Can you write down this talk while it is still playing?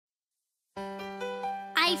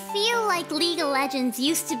I feel like League of Legends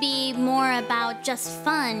used to be more about just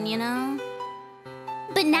fun, you know?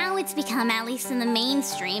 But now it's become, at least in the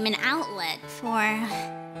mainstream, an outlet for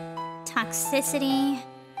toxicity,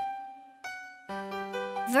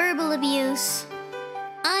 verbal abuse,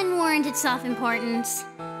 unwarranted self-importance.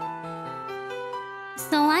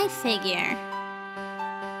 So I figure,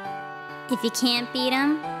 if you can't beat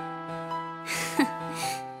 'em,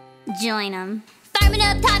 join 'em. Farming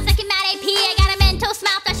up top, sucking mad AP, I got a mental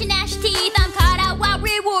smile, flashing gnash teeth. I'm caught out while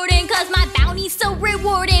rewarding, cause my bounty's so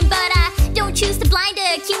rewarding. But I don't choose to blind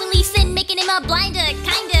her, Q Leeson making him a blinder,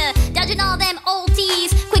 kinda. Dodging all them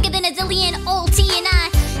ulties, quicker than a zillion ulti. And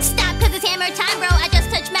I stop cause it's hammer time, bro. I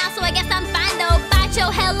just touched mouse, so I guess I'm fine though.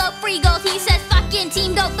 Bacho, hello, free goals, he says fucking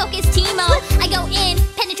team, go focus, Teemo. I go in,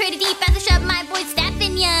 penetrated deep as I shove my voice staff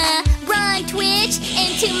in ya. Run, Twitch,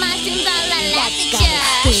 into my streams, I'll laugh at ya.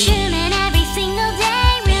 Shrooming every single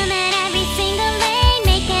day, rooming every single lane,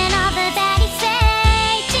 making all the baddies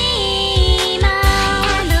say Teemo.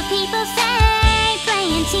 And the people say,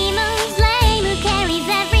 playing Teemo's lame, who carries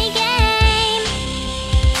every game.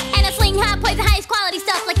 And I sling hot poison, highest quality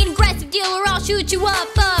stuff, like an aggressive dealer, I'll shoot you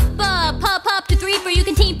up to 3 for you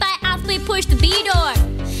can team fight, I'll split push the B-door.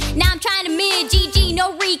 Now I'm trying to mid, GG,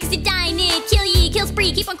 no re, cause you're dying it. Kill ye, kill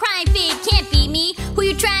spree, keep on crying fit, can't beat me. Who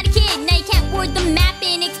you trying to kid? Now you can't board the map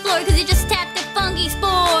and explore, cause you just tapped the fungi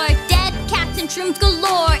spore. Dead cats and shrooms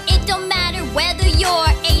galore, it don't matter whether you're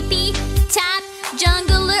AP, top,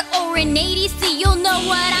 jungler, or an ADC. You'll know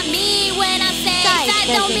what I mean when I say that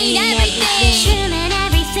don't mean everything. Shrooming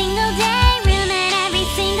every single day, rooming every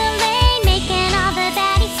single lane, making all the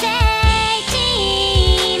baddies say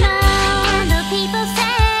Teemo. And the people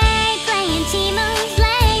say, playing Teemo's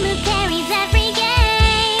lame, who carries every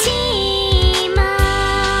game. Teemo,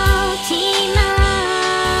 Teemo,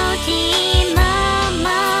 Teemo,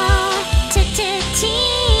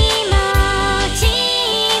 Teemo,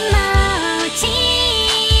 Teemo.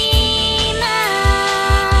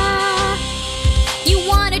 You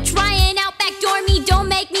wanna try and out backdoor me? Don't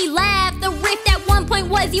make me laugh. The rift at one point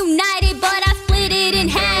was united, but I split it in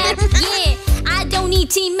half. Yeah, I don't need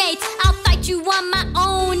teammates. I'll fight you on my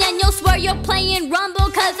own, and you'll swear you're playing Rumble,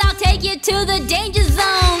 cause I'll take you to the danger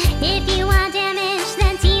zone. If you want damage,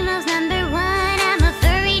 then Teemo's number one. I'm a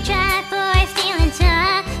furry trap boy, stealing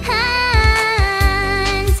tons.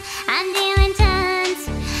 I'm dealing tons.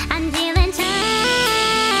 I'm dealing tons.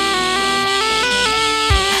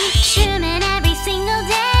 Shrooming every single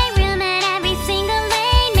day, rooming every single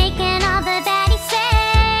lane, making all the baddies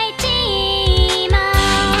say Teemo.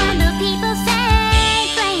 And the people say,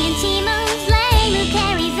 playing Teemo's lame, who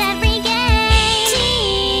carries every game.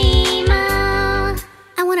 Teemo.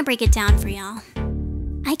 I want to break it down for y'all.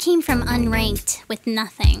 I came from unranked with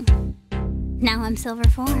nothing. Now I'm silver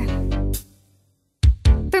 4.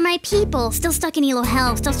 For my people, still stuck in Elo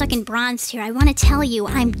Hell, still stuck in bronze tier, I want to tell you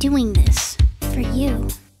I'm doing this for you.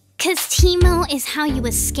 Cause Teemo is how you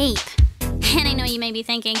escape. And I know you may be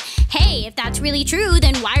thinking, hey, if that's really true,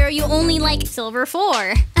 then why are you only like silver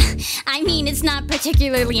 4? I mean, it's not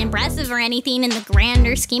particularly impressive or anything in the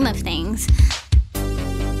grander scheme of things.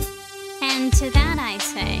 And to that I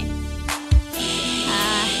say,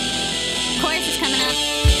 chorus is coming up.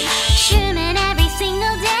 Shrooming every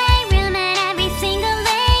single day, rooming every single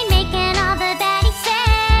lane, making all the baddies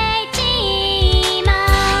say Teemo.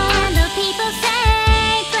 And the people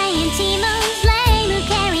say, playing Teemo's lame, who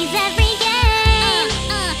carries every game.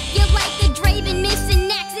 You're like a Draven missing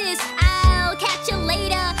Nexus, I'll catch you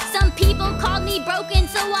later. Some people called me broken,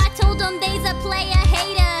 so I told them they's a player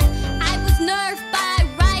hater. I was nerfed by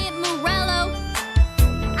Riot Morello.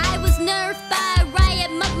 I was nerfed by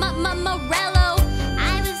Riot Morello.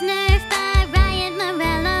 I was nerfed by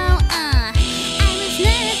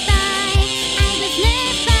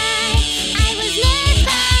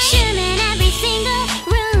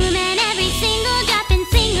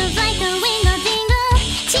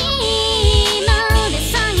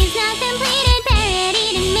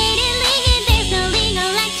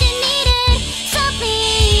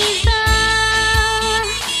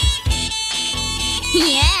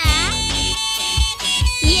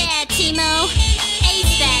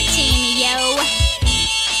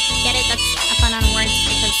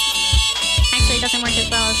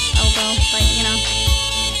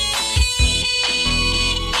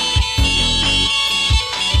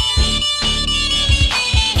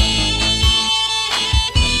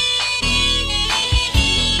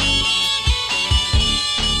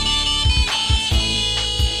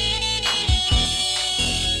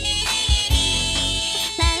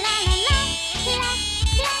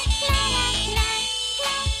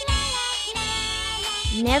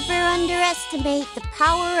Never underestimate the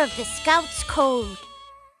power of the Scout's Code.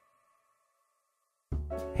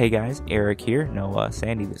 Hey guys, Eric here, no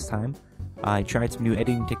Sandy this time. I tried some new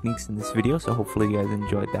editing techniques in this video, so hopefully you guys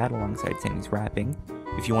enjoyed that alongside Sandy's rapping.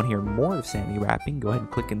 If you want to hear more of Sandy rapping, go ahead and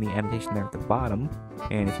click in the annotation there at the bottom.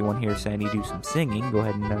 And if you want to hear Sandy do some singing, go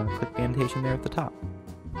ahead and click the annotation there at the top.